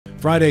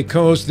Friday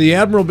co-host, the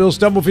Admiral Bill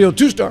Stubblefield,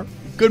 2-star.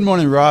 Good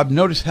morning, Rob.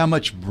 Notice how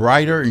much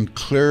brighter and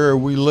clearer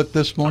we look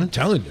this morning? I'm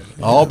telling you.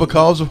 All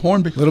because of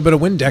Hornby. A little bit of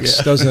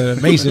Windex does an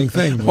amazing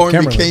thing.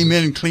 Hornby came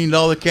in and cleaned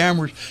all the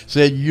cameras,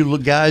 said you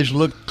guys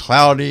look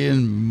cloudy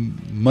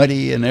and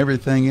muddy and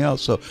everything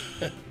else. So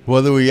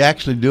whether we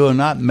actually do or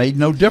not made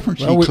no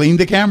difference. He cleaned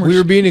the cameras. We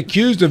were being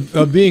accused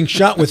of being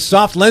shot with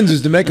soft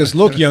lenses to make us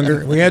look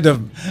younger. We had to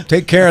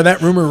take care of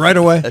that rumor right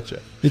away. That's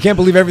right. You can't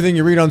believe everything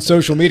you read on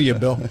social media,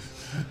 Bill.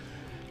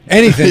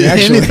 Anything,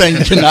 actually. Anything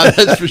cannot,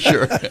 that's for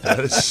sure.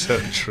 That is so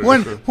true.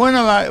 When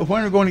are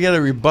we going to get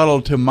a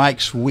rebuttal to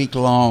Mike's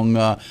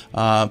week-long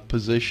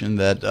position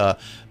that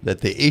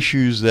the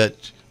issues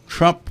that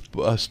Trump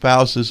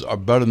spouses are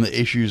better than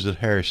the issues that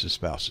Harris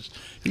espouses?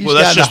 Well,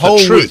 that's just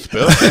the truth,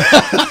 Bill.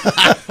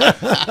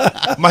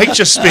 Mike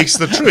just speaks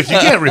the truth. You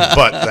can't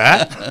rebut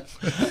that.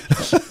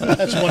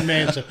 That's one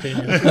man's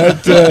opinion.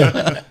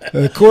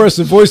 The chorus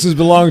of voices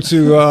belong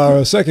to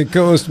our second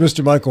co-host,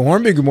 Mr. Michael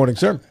Hornby. Good morning,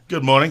 sir.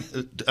 Good morning.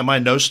 Am I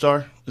no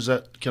star?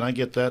 Can I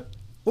get that?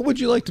 What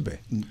would you like to be?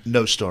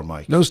 No star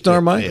Mike. No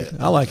star Mike? Yeah.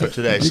 I like For it.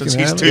 today. You Since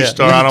can he's have it.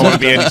 2-star, I don't want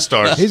to be any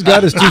stars. He's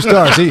got his 2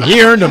 stars.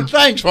 He earned them.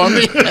 Thanks,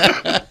 Hornby.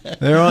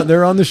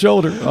 They're on the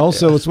shoulder.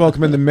 Also, let's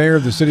welcome in the mayor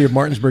of the city of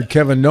Martinsburg,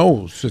 Kevin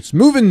Knowles. It's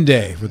moving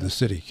day for the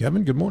city.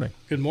 Kevin, good morning.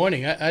 Good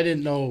morning. I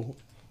didn't know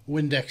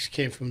Windex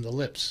came from the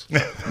lips.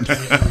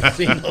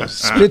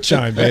 Spit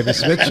shine, baby,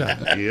 spit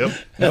shine. Yep.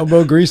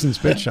 Elbow grease and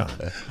spit shine.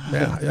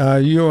 Yeah.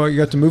 You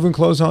got the moving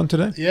clothes on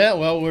today? Yeah.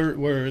 Well,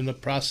 we're in the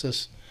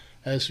process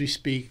as we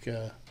speak,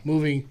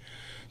 moving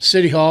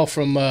City Hall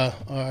from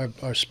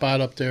our spot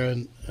up there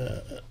in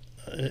the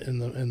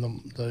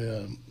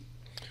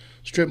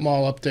strip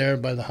mall up there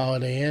by the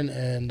Holiday Inn,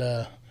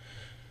 and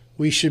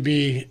we should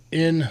be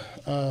in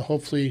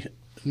hopefully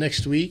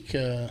next week,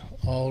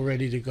 all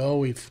ready to go.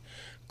 We've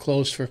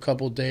closed for a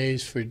couple of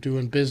days for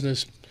doing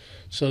business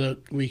so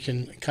that we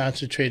can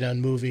concentrate on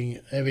moving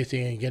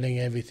everything and getting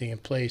everything in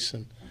place.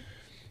 And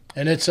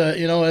it's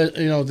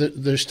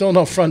there's still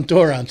no front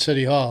door on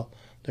City Hall.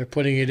 They're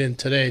putting it in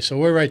today, so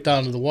we're right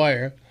down to the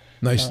wire.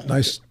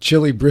 Nice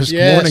chilly, brisk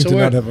morning to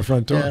not have a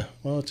front door. Yeah,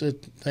 well,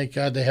 thank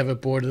God they have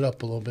it boarded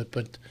up a little bit,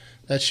 but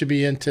that should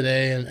be in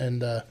today.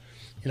 And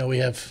we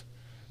have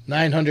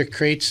 900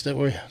 crates that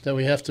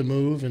we have to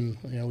move, and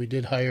we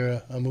did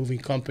hire a moving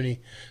company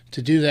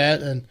to do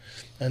that, and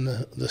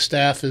the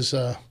staff is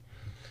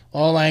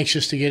all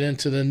anxious to get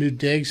into the new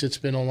digs. It's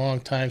been a long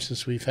time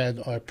since we've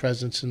had our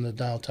presence in the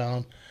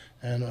downtown,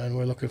 and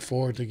we're looking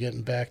forward to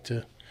getting back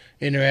to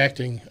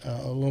interacting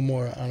a little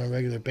more on a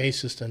regular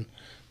basis than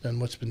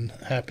what's been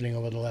happening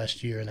over the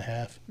last year and a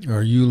half.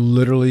 Are you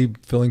literally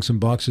filling some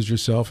boxes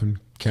yourself and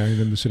carrying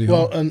them to City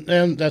Hall? Well,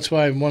 and that's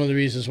why one of the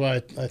reasons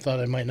why I thought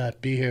I might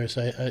not be here is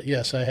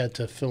I had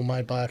to fill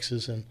my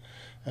boxes, and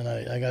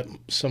I got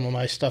some of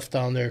my stuff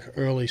down there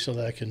early so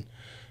that I can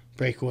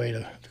break away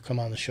to come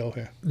on the show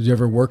here. Did you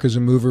ever work as a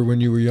mover when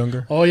you were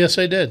younger? Oh, yes,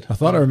 I did. I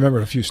thought I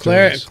remembered a few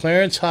stories.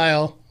 Clarence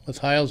Heil, with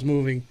Heil's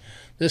Moving.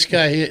 This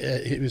guy,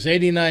 he was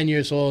 89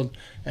 years old,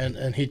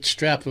 and he'd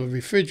strap a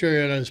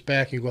refrigerator on his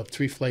back and go up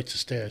 3 flights of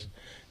stairs.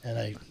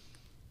 And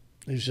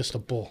he was just a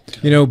bull.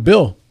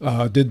 Bill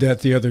did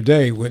that the other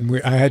day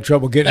when I had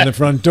trouble getting in the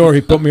front door.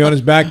 He put me on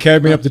his back,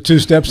 carried me up the 2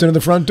 steps into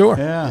the front door.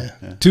 Yeah.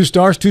 2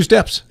 stars, 2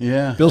 steps.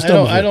 Yeah. Bill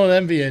Stubblefield. I don't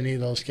envy any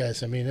of those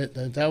guys. I mean,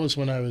 that was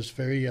when I was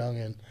very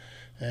young,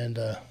 and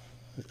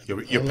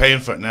You're paying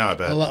for it now, I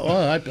bet.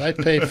 I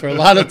paid for a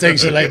lot of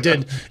things that I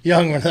did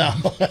younger now.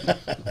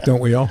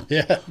 Don't we all?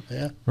 Yeah.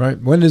 Right.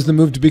 When is the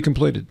move to be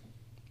completed?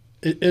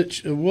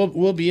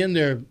 We'll be in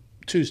there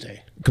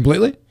Tuesday.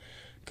 Completely?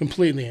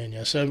 Completely in,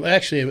 yes. So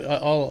actually,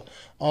 all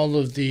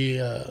of the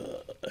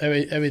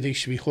everything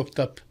should be hooked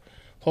up,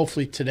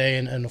 hopefully today,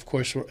 and of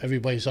course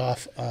everybody's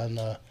off on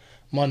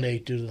Monday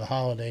due to the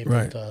holiday.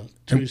 Right. But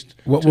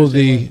what will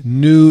the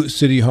new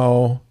City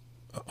Hall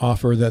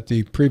offer that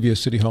the previous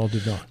City Hall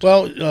did not?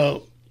 Well,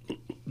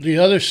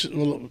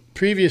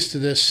 previous to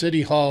this,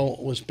 City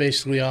Hall was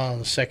basically on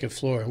the second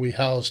floor. We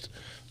housed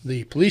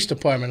the police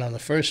department on the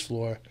first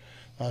floor.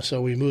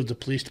 So we moved the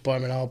police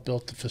department out,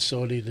 built the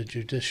facility, the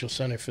judicial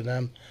center for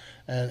them,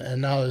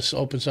 and now this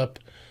opens up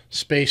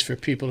space for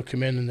people to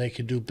come in and they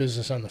can do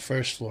business on the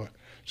first floor.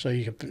 So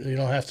you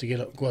don't have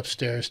to go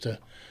upstairs to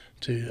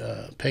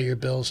pay your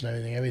bills and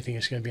everything. Everything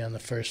is going to be on the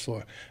first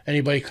floor.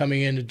 Anybody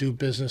coming in to do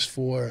business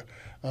for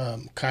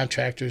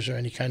contractors or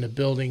any kind of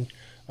building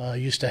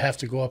used to have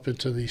to go up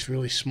into these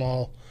really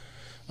small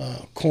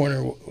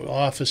corner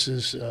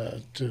offices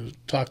to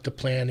talk to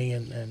planning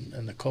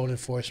and the code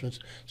enforcement.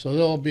 So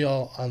they'll be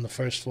all on the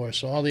first floor.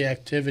 So all the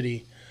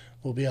activity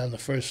will be on the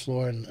first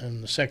floor,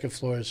 and the second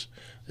floor is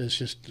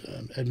just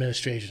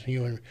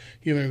administration,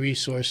 human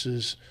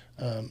resources,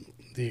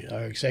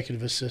 our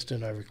executive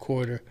assistant, our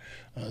recorder,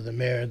 the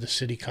mayor, the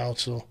city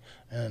council,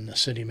 and the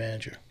city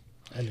manager.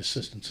 And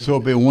assistants. So it'll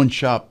be one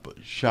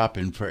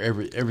shopping for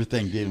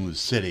everything dealing with the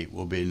city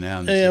will be now.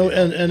 In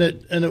the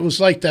city. And it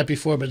was like that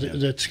before, but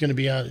it's going to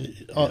be on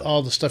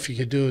all the stuff you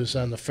could do is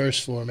on the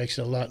first floor. It makes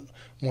it a lot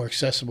more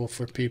accessible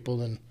for people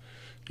than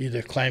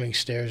either climbing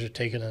stairs or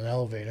taking an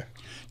elevator.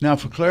 Now,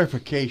 for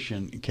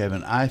clarification,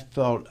 Kevin, I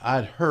thought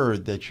I'd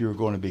heard that you were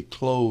going to be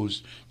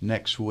closed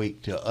next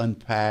week to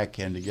unpack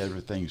and to get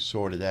everything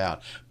sorted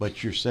out.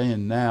 But you're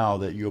saying now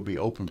that you'll be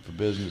open for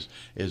business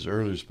as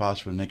early as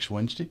possible next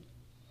Wednesday?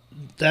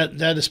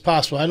 That is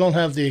possible. I don't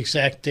have the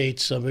exact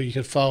dates, but you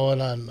can follow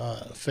it on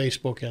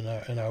Facebook and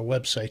our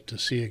website to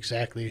see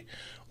exactly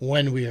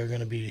when we are going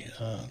to be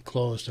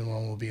closed and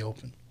when we'll be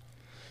open.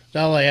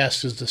 All I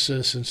ask is the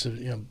citizens to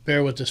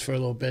bear with us for a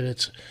little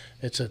bit.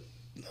 It's a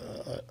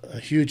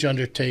huge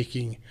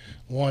undertaking.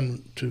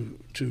 One, to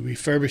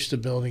refurbish the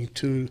building.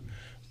 Two,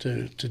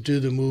 to do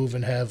the move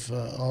and have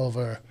all of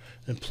our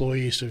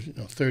employees,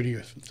 30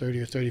 or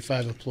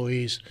 35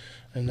 employees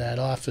in that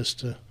office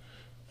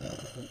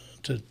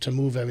to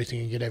move everything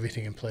and get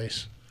everything in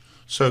place.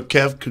 So,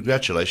 Kev,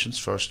 congratulations.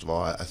 First of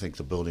all, I think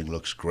the building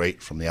looks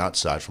great from the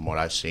outside, from what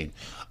I've seen.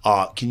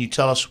 Can you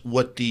tell us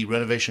what the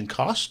renovation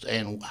cost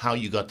and how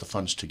you got the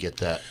funds to get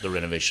the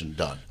renovation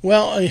done?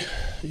 Well,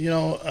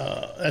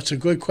 that's a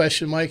good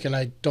question, Mike, and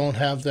I don't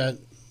have the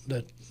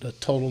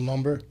total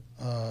number.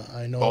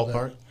 I know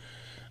Ballpark?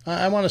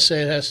 I want to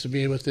say it has to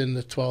be within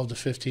the $12 to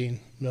 $15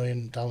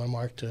 million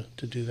mark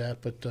to do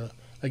that. But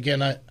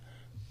again, I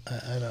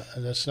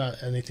that's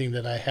not anything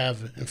that I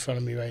have in front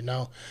of me right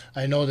now.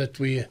 I know that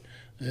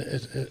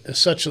it's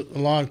such a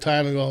long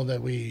time ago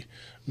that we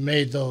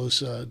made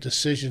those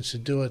decisions to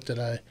do it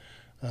that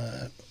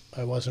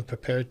I wasn't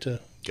prepared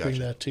to bring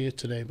that to you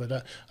today.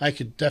 But I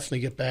could definitely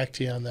get back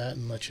to you on that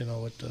and let you know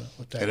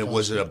what that. And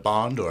was it a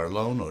bond or a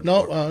loan?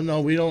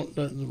 No, we don't.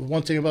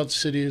 One thing about the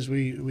city is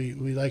we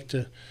like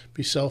to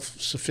be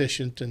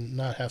self-sufficient and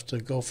not have to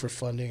go for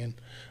funding. And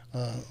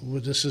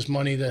this is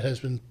money that has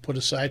been put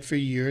aside for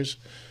years.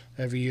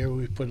 Every year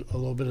we put a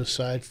little bit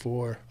aside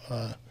for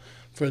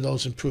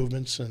those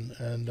improvements,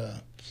 and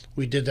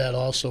we did that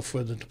also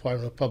for the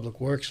Department of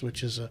Public Works,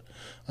 which is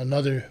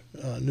another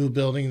new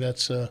building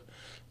that's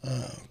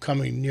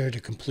coming near to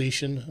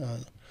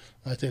completion.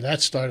 I think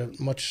that started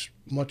much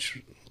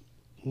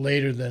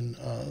later than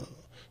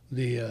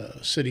the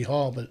City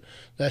Hall, but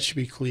that should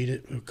be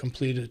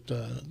completed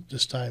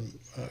this time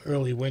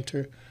early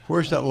winter.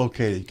 Where's that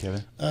located,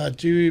 Kevin?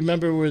 Do you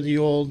remember where the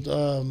old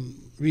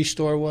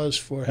Restore was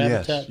for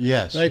Habitat?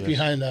 Yes. Right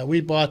behind that.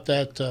 We bought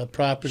that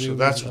property. So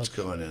that's what's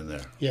going in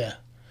there. Yeah.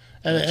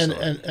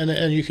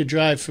 And you could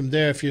drive from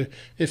there if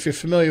you're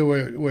familiar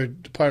where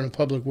Department of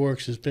Public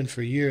Works has been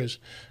for years.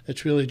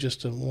 It's really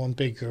just one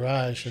big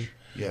garage,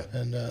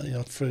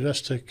 and for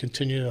us to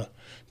continue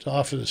to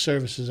offer the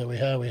services that we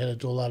had to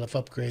do a lot of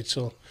upgrades.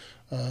 So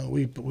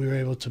we were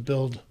able to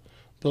build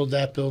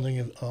that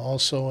building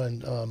also,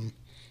 and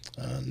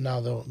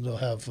now they'll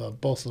have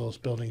both of those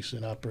buildings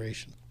in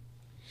operation.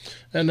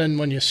 And then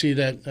when you see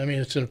that, I mean,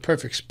 it's in a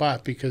perfect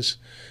spot because,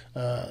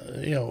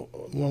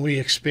 when we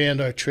expand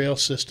our trail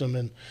system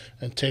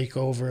and take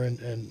over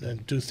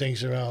and do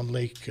things around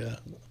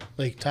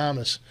Lake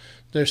Thomas,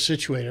 they're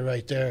situated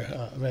right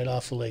there, right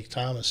off of Lake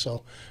Thomas.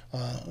 So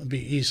it'd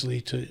be easily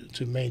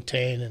to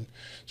maintain. And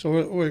so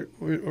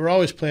we're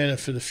always planning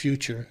for the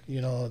future,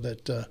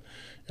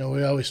 that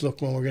we always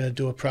look when we're going to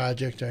do a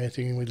project or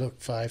anything, we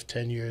look 5,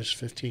 10 years,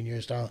 15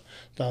 years down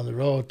the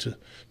road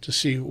to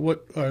see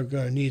what our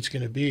needs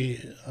going to be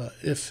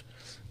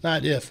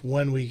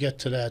when we get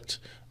to that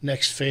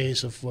next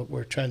phase of what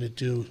we're trying to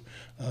do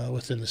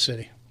within the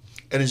city.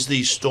 And is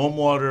the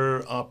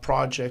stormwater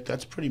project,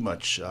 that's pretty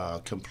much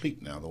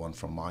complete now, the one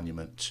from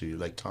Monument to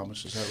Lake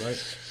Thomas, is that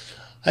right?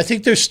 I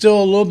think there's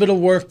still a little bit of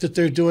work that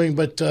they're doing,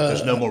 but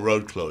there's no more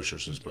road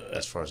closures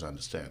as far as I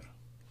understand.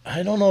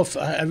 I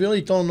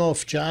really don't know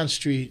if John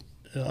Street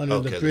under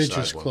the bridge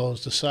is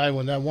closed. The side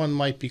one, that one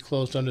might be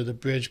closed under the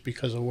bridge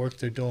because of work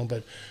they're doing.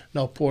 But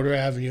no, Porter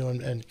Avenue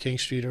and King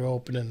Street are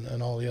open,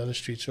 and all the other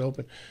streets are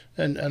open.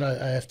 And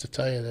I have to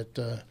tell you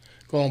that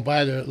going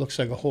by there, it looks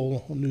like a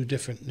whole new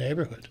different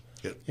neighborhood.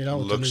 It with the new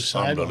looks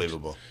sidewalks.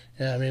 unbelievable.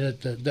 Yeah, I mean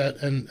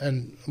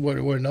and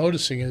what we're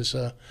noticing is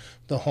the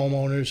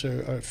homeowners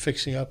are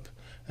fixing up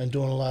and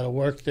doing a lot of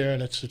work there,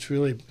 and it's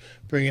really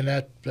bringing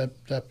that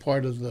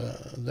part of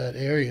that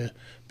area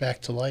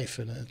back to life,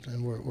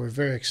 and we're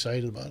very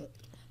excited about it.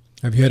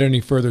 Have you had any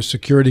further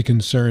security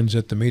concerns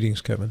at the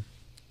meetings, Kevin?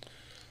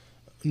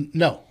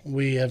 No,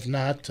 we have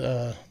not.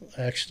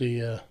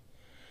 Actually,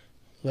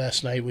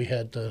 last night we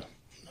had the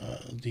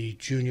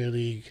Junior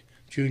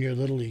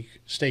Little League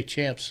state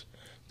champs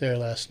there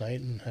last night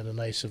and had a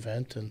nice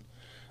event, and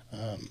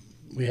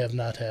we have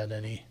not had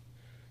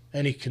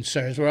any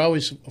concerns. We're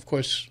always, of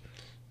course,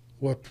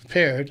 we're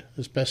prepared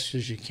as best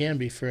as you can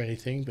be for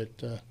anything,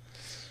 but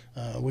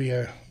we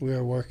are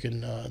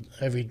working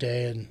every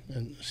day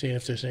and seeing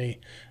if there's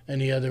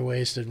any other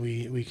ways that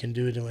we can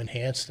do to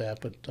enhance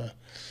that. But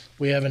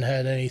we haven't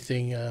had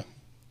anything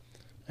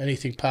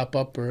pop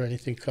up or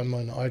anything come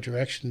in our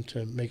direction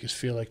to make us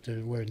feel like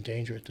we're in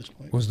danger at this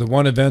point. Was the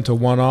one event a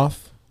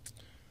one-off?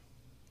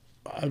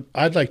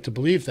 I'd like to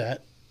believe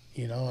that.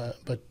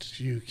 but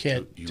you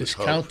can't You would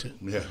discount hope. it.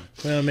 Yeah.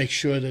 We want to make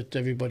sure that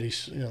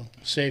everybody's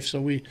safe.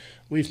 So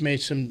we've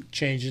made some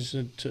changes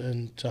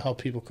to how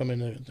people come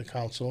into the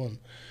council,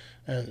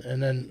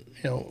 and then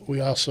we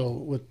also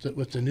with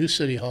the new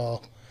city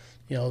hall,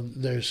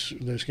 there's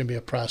going to be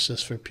a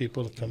process for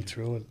people to come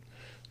through,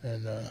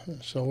 and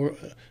so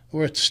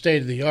we're at the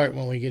state of the art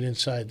when we get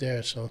inside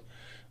there. So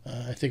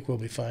I think we'll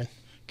be fine.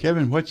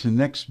 Kevin, what's the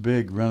next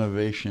big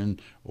renovation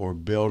or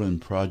building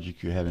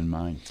project you have in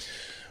mind?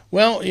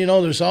 Well,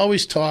 there's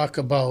always talk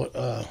about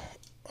a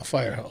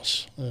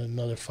firehouse,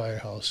 another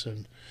firehouse,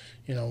 and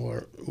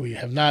we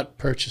have not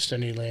purchased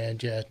any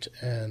land yet,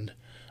 and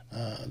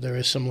there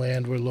is some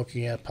land we're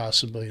looking at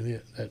possibly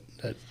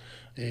that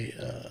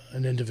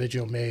an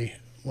individual may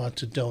want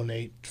to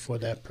donate for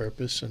that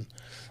purpose. And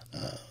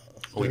Are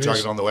we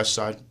talking on the west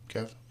side,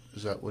 Kev?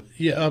 Is that what?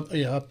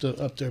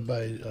 up there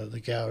by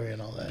the gallery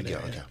and all that. Yeah,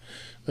 area. okay.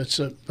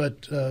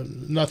 But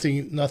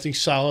nothing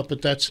solid.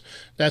 But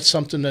that's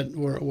something that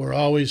we're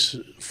always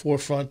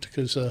forefront,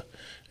 because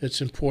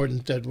it's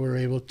important that we're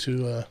able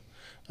to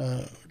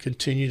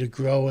continue to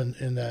grow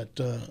in that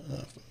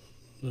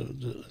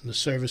the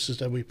services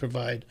that we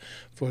provide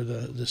for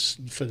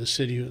the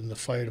city and the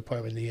fire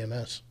department and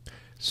EMS.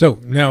 So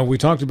now we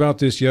talked about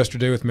this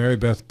yesterday with Mary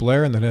Beth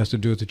Blair, and that has to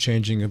do with the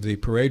changing of the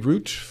parade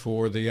route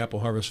for the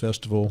Apple Harvest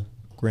Festival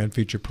Grand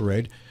Feature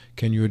Parade.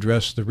 Can you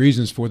address the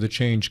reasons for the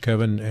change,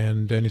 Kevin,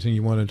 and anything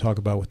you want to talk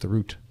about with the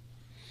route?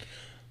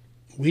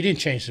 We didn't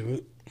change the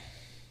route.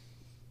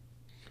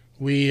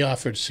 We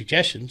offered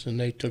suggestions, and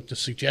they took the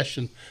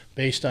suggestion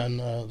based on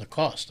the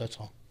cost, that's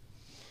all.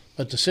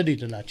 But the city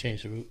did not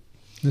change the route.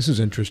 This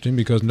is interesting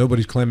because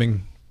nobody's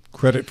claiming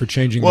credit for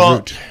changing the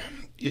route.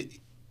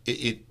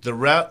 The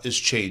route is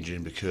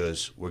changing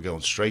because we're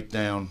going straight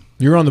down.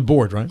 You're on the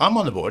board, right? I'm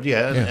on the board,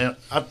 yeah. And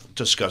I've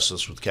discussed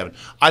this with Kevin.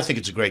 I think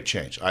it's a great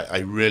change. I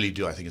really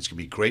do. I think it's going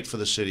to be great for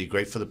the city,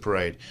 great for the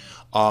parade.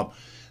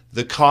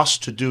 The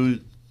cost to do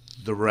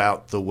the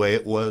route the way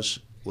it was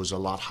a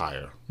lot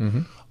higher.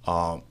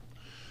 Mm-hmm.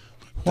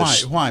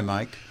 Why,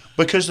 Mike?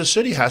 Because the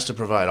city has to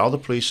provide all the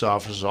police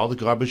officers, all the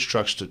garbage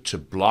trucks to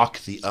block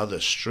the other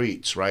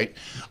streets, right?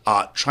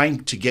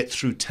 Trying to get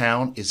through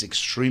town is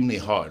extremely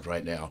hard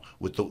right now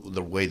with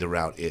the way the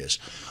route is.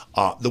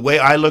 The way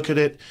I look at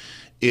it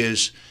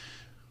is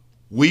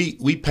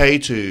we pay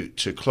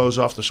to close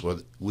off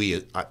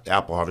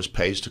Apple Harvest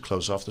pays to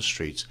close off the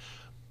streets,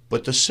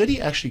 but the city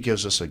actually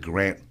gives us a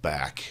grant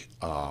back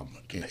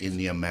in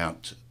the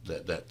amount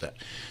that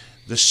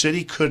the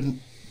city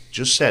couldn't.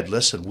 Just said,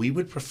 listen, we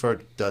would prefer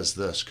it does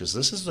this because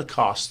this is the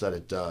cost that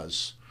it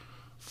does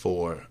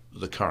for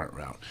the current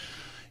route.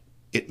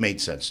 It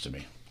made sense to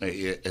me, and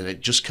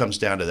it just comes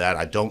down to that.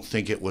 I don't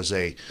think it was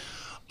a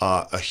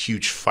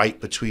huge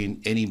fight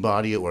between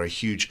anybody or a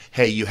huge,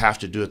 hey, you have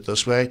to do it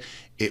this way.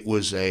 It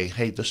was a,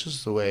 hey, this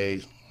is the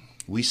way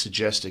we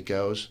suggest it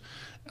goes,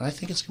 and I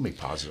think it's going to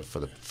be positive for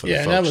the folks.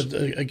 Yeah, and I would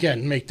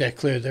again make that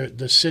clear.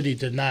 The city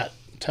did not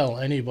tell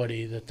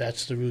anybody that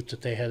that's the route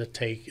that they had to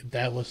take.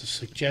 That was a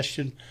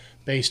suggestion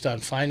based on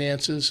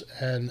finances,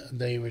 and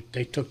they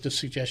took the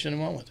suggestion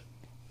and went with it.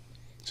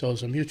 So it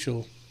was a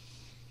mutual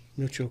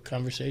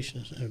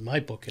conversation. In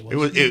my book, it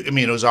was.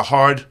 It was a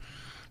hard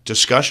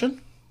discussion,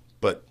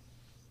 but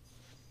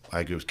I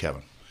agree with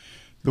Kevin.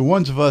 The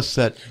ones of us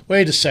that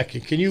Wait a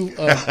second. Can you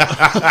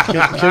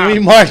can we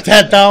mark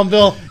that down,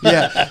 Bill?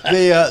 yeah,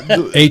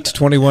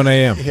 8:21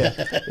 a.m.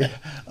 Yeah.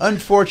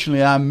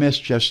 Unfortunately, I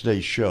missed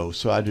yesterday's show,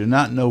 so I do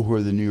not know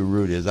where the new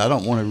route is. I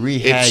don't want to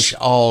rehash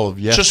all of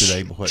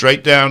yesterday. Just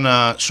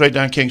straight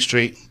down King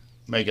Street,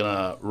 making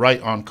a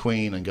right on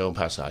Queen and going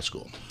past the high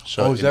school.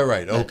 So is that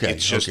right? Okay.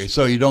 It's just, okay.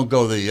 So you don't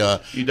go the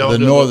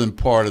don't do northern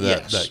part of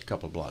that, Yes. that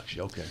couple of blocks.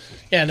 Okay.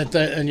 Yeah,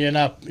 and you're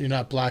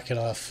not blocking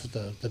off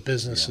the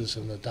businesses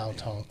in the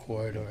downtown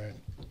corridor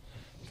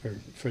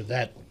for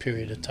that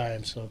period of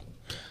time. So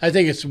I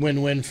think it's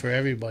win-win for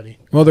everybody.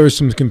 Well, there was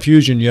some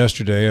confusion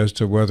yesterday as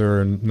to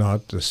whether or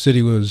not the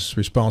city was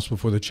responsible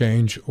for the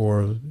change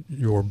or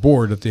your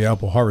board at the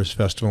Apple Harvest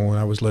Festival, when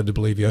I was led to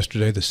believe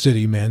yesterday the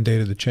city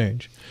mandated the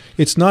change.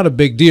 It's not a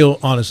big deal,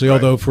 honestly, Right.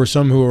 although for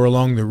some who are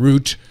along the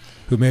route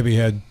who maybe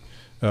had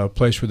a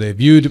place where they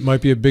viewed it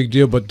might be a big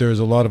deal, but there's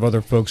a lot of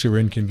other folks who were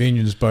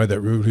inconvenienced by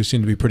that route who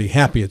seem to be pretty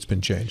happy it's been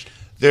changed.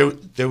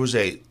 There was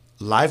a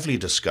lively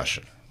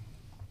discussion.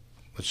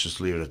 Let's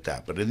just leave it at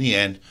that. But in the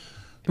end,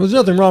 Well, there's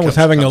nothing wrong with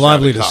comes having a down to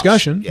lively cost.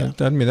 discussion. Yeah.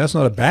 I mean, that's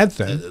not a bad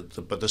thing.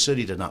 but the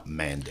city did not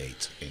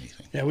mandate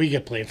anything. Yeah, we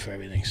get blamed for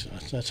everything, so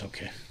that's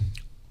okay.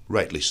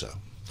 Rightly so.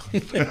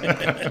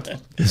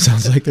 It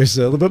sounds like there's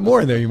a little bit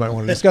more in there you might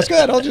want to discuss. Go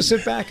ahead, I'll just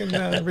sit back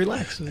and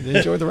relax and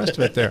enjoy the rest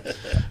of it there.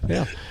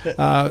 Yeah.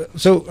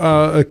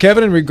 So,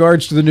 Kevin, in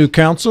regards to the new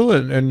council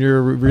and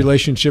your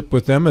relationship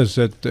with them, as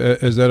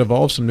that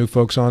evolved, some new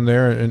folks on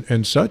there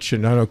and such,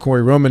 and I know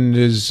Corey Roman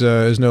is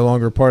no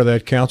longer part of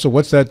that council.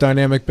 What's that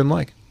dynamic been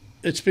like?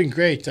 It's been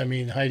great. I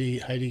mean,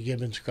 Heidi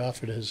Gibbons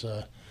Crawford has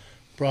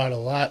brought a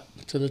lot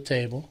to the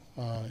table.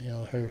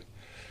 Her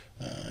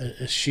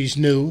she's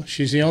new.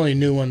 She's the only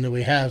new one that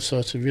we have, so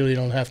it's really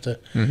don't have to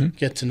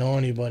get to know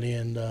anybody.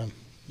 And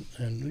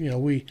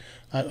we,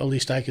 at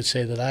least I could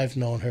say that I've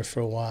known her for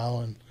a while,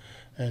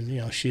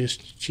 and she is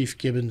Chief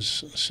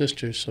Gibbons'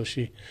 sister, so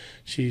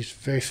she's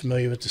very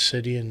familiar with the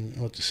city and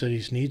what the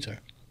city's needs are.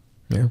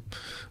 Yeah.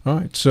 All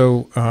right.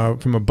 So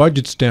from a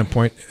budget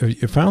standpoint,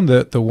 you found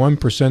that the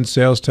 1%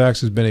 sales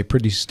tax has been a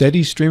pretty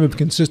steady stream of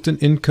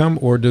consistent income,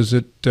 or does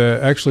it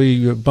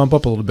actually bump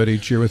up a little bit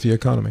each year with the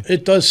economy?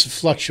 It does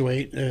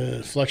fluctuate.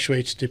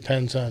 Fluctuates,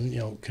 depends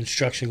on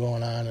construction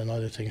going on and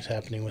other things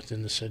happening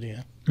within the city.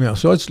 Yeah. Yeah.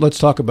 So let's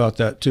talk about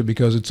that too,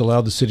 because it's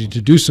allowed the city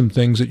to do some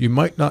things that you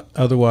might not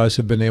otherwise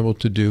have been able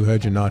to do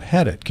had you not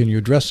had it. Can you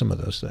address some of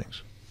those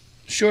things?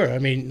 Sure. I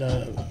mean,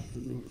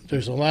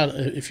 there's a lot.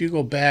 If you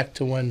go back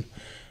to when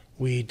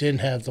we didn't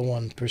have the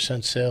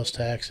 1% sales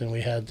tax and we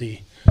had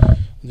the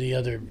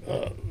other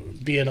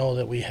B&O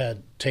that we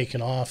had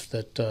taken off,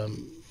 that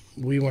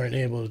we weren't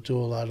able to do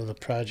a lot of the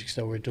projects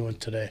that we're doing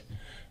today.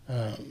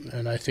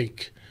 And I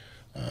think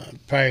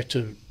prior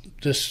to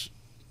this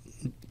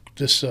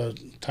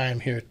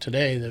time here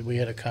today, that we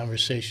had a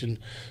conversation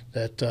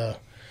that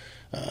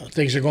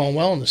things are going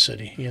well in the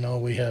city.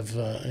 We have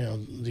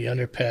the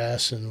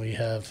underpass, and we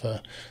have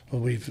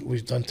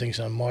we've done things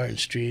on Martin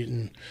Street,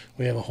 and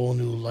we have a whole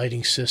new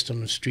lighting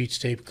system and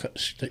streetscape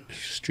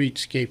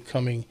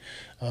coming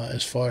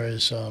as far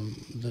as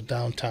the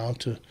downtown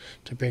to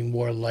bring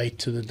more light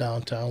to the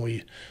downtown.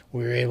 We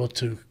were able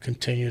to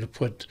continue to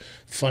put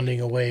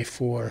funding away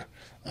for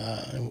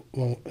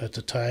at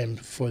the time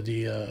for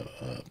the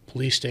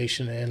police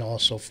station, and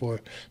also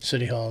for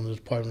City Hall and the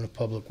Department of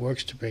Public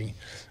Works, to bring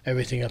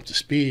everything up to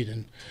speed,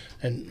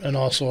 and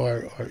also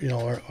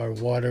our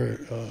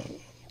water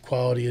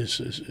quality is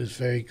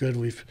very good.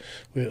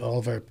 All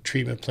of our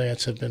treatment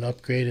plants have been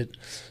upgraded.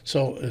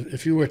 So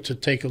if you were to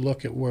take a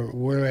look at where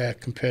we're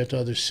at compared to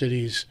other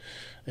cities,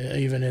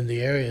 even in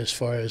the area, as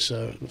far as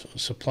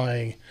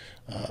supplying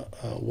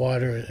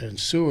water and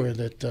sewer,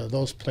 that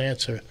those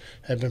plants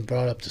have been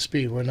brought up to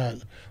speed.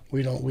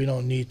 We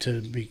don't need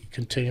to be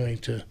continuing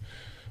to.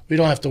 We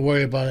don't have to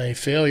worry about any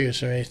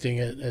failures or anything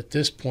at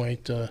this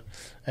point,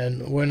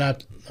 and we're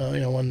not.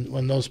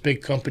 When those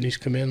big companies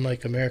come in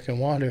like American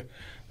Water,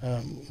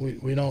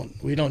 we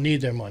don't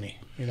need their money.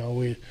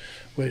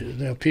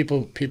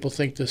 People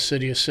think the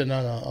city is sitting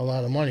on a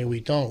lot of money. We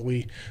don't.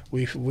 We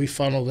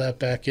funnel that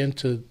back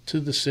into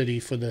the city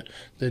for the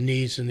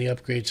needs and the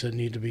upgrades that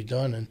need to be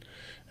done. And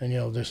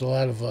there's a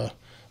lot of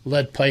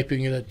lead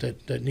piping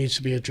that needs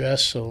to be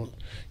addressed. So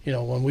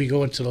when we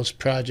go into those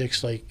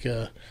projects like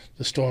the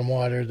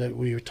stormwater that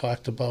we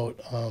talked about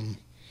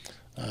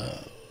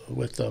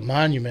with the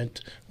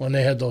Monument, when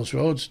they had those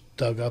roads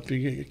dug up,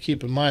 you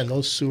keep in mind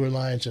those sewer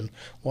lines and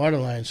water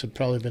lines have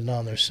probably been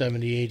down there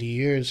 70, 80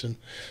 years. And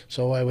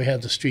so while we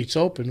had the streets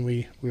open,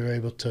 we were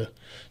able to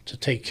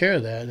take care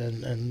of that.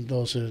 And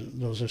those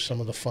are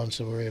some of the funds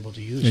that we're able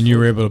to use. And you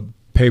were able to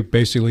pay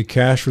basically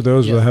cash for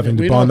those without having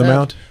to bond them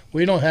out?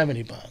 We don't have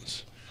any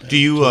bonds. Do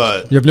you?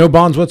 You have no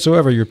bonds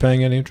whatsoever you're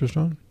paying any interest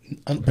on?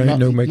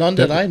 None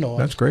that I know of.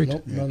 That's great.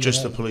 Nope,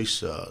 just the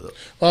police.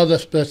 Well,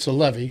 that's a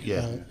levy.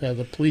 Yeah.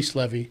 The police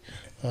levy,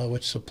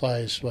 which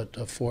supplies 4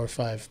 or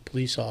 5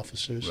 police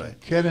officers. Right.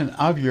 Kevin,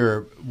 of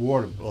your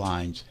water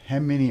lines, how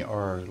many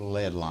are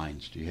lead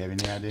lines? Do you have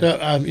any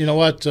idea? You know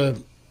what?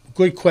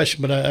 Good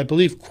question, but I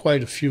believe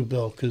quite a few,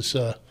 Bill, because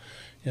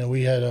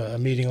we had a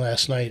meeting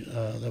last night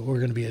that we're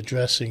going to be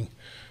addressing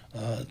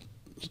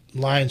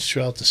lines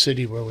throughout the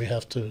city where we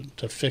have to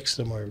fix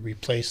them or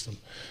replace them.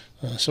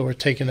 So we're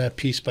taking that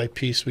piece by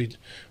piece. We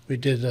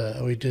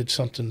did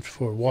something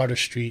for Water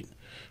Street.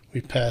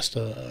 We passed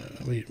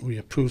we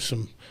approved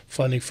some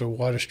funding for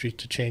Water Street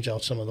to change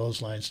out some of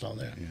those lines down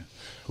there,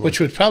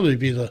 which would probably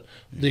be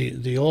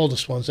the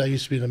oldest ones. That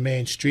used to be the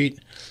main street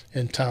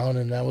in town,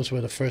 and that was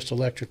where the first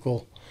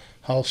electrical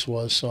house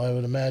was. So I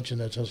would imagine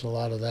that there's a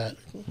lot of that.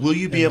 Will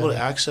you be able to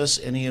access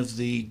any of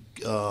the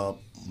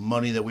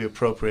money that we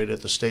appropriate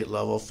at the state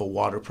level for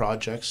water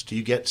projects? Do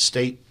you get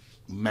state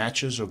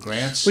matches or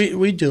grants?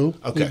 We do.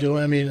 Okay. We do.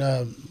 I mean,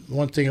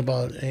 one thing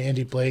about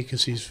Andy Blake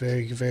is he's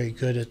very, very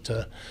good at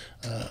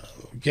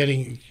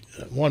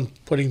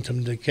putting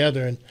them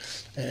together,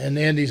 and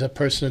Andy's a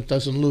person that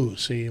doesn't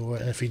lose.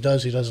 If he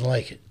does, he doesn't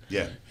like it.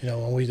 Yeah.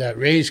 When that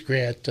raise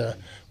grant,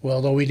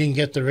 although we didn't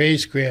get the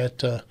raise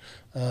grant,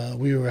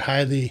 we were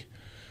highly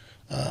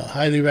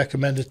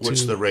recommended to.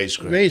 What's the raise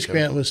grant? Raise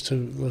grant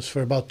was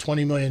for about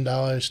 $20 million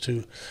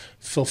to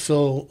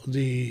fulfill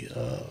the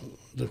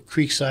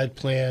Creekside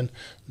plan,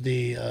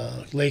 the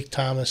Lake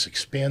Thomas,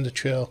 expand the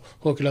trail,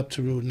 hook it up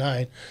to Route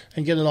 9,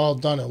 and get it all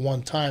done at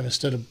one time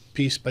instead of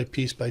piece by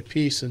piece by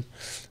piece.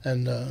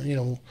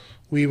 And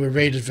we were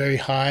rated very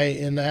high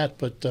in that,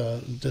 but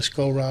this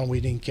go round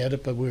we didn't get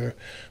it. But we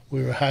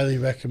were highly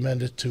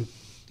recommended to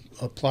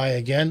apply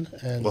again.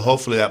 And well,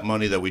 hopefully that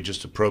money that we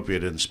just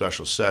appropriated in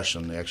special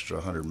session, the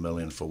extra $100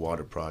 million for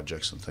water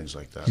projects and things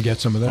like that, you get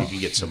some of that. You can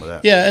get some of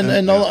that. Yeah,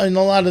 and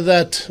a lot of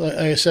that, like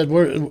I said,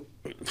 we're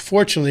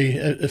fortunately,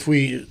 if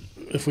we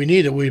if we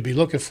need it, we'd be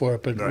looking for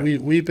it. But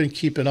Right. we've been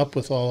keeping up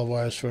with all of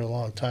ours for a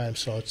long time,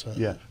 so it's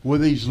Yeah,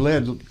 with these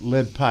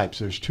lead pipes,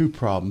 there's two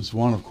problems.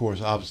 One, of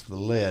course, obviously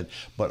the lead,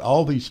 but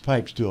all these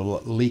pipes do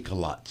leak a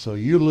lot. So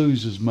you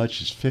lose as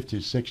much as 50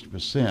 to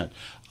 60%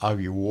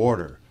 of your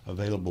water,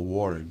 available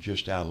water,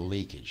 just out of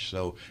leakage.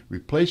 So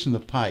replacing the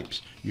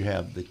pipes, you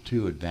have the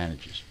two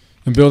advantages.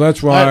 And Bill,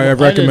 that's why I I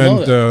didn't know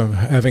recommend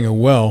having a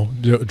well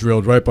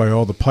drilled right by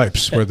all the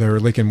pipes where they're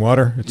leaking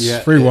water. It's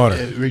free water.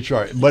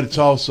 Recharge, but it's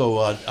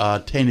also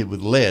tainted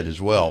with lead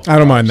as well. I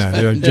don't mind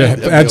that.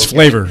 It adds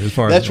flavor as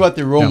far That's as what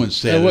the Romans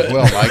said as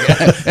well,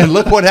 Mike. And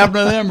look what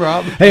happened to them,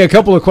 Rob. Hey, a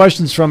couple of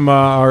questions from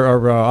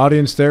our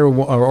audience there,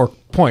 or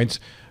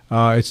points.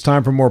 It's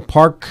time for more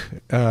park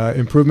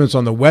improvements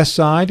on the west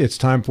side. It's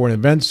time for an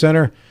event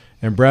center.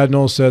 And Brad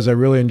Knowles says, I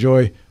really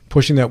enjoy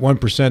pushing that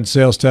 1%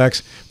 sales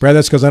tax. Brad,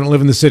 that's because I don't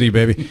live in the city,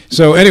 baby.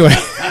 So anyway,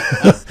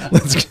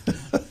 let's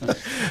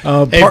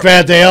hey,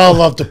 Brad, they all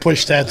love to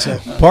push that. So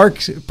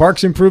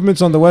parks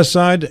improvements on the west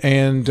side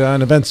and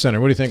an event center.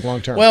 What do you think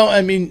long term? well,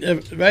 I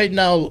mean, right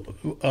now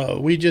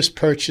we just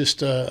purchased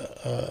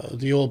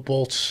the old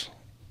Bolts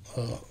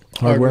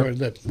hardware.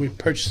 That we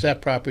purchased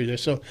that property there.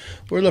 So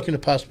we're looking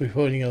at possibly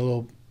putting a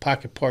little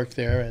pocket park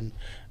there,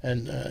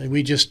 and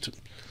we just.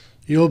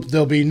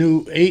 There'll be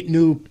 8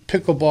 new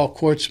pickleball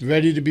courts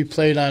ready to be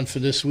played on for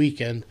this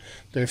weekend.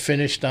 They're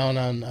finished down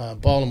on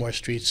Baltimore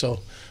Street.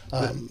 So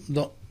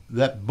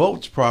that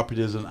Boats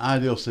property is an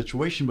ideal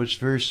situation, but it's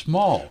very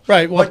small.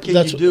 Right. Well, what can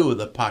you do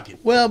with a pocket?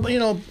 Well, but,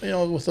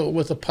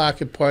 with a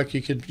pocket park,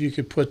 you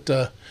could put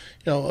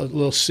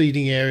little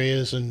seating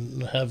areas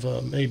and have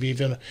maybe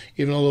even a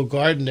little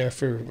garden there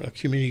for a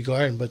community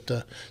garden. But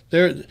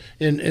there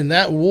in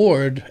that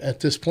ward at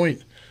this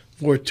point.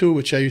 Ward 2,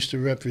 which I used to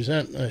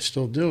represent, and I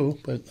still do,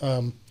 but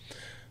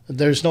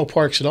there's no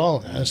parks at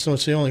all. So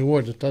it's the only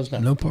ward that doesn't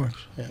have no parks.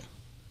 Yeah.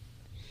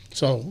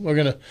 So we're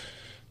gonna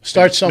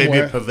start somewhere.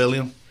 Maybe a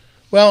pavilion.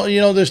 Well,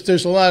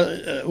 there's a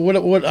lot.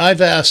 What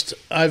I've asked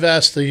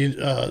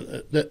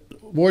the that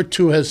Ward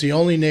 2 has the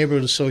only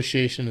neighborhood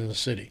association in the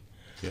city,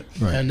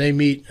 Right. and they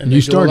meet and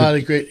they do a lot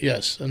of great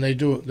and they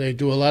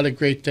do a lot of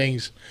great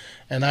things,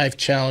 and I've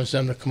challenged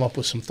them to come up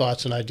with some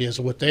thoughts and ideas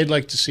of what they'd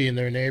like to see in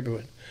their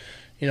neighborhood.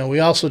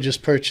 We also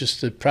just purchased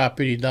the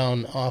property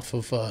down off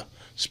of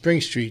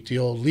Spring Street, the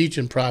old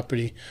Legion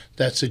property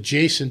that's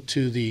adjacent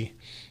to the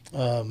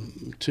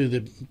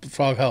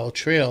Frog Hollow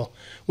Trail,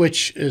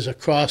 which is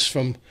across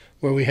from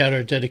where we had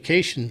our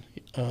dedication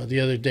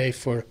the other day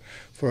for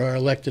our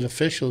elected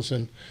officials,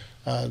 and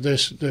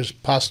there's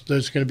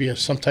going to be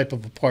some type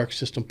of a park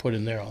system put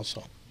in there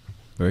also.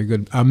 Very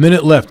good. A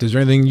minute left. Is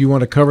there anything you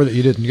want to cover that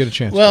you didn't get a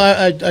chance?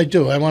 Well, I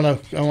do. I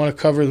want to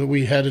cover that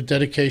we had a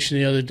dedication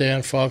the other day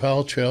on Frog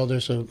Hollow Trail.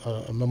 There's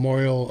a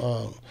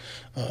memorial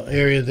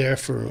area there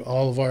for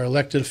all of our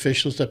elected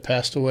officials that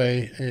passed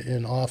away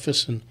in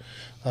office, and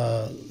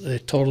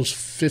it totals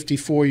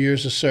 54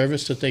 years of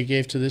service that they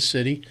gave to this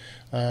city.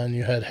 And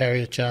you had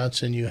Harriet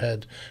Johnson, you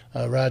had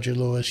Roger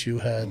Lewis, you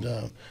had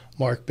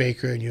Mark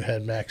Baker, and you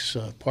had Max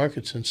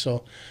Parkinson.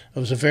 So it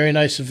was a very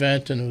nice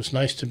event, and it was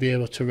nice to be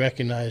able to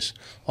recognize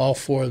all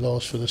 4 of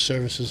those for the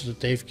services that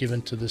they've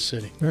given to the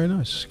city. Very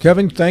nice.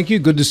 Kevin, thank you.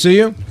 Good to see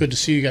you. Good to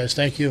see you guys.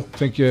 Thank you.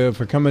 Thank you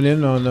for coming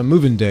in on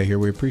Moving Day here.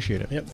 We appreciate it. Yep.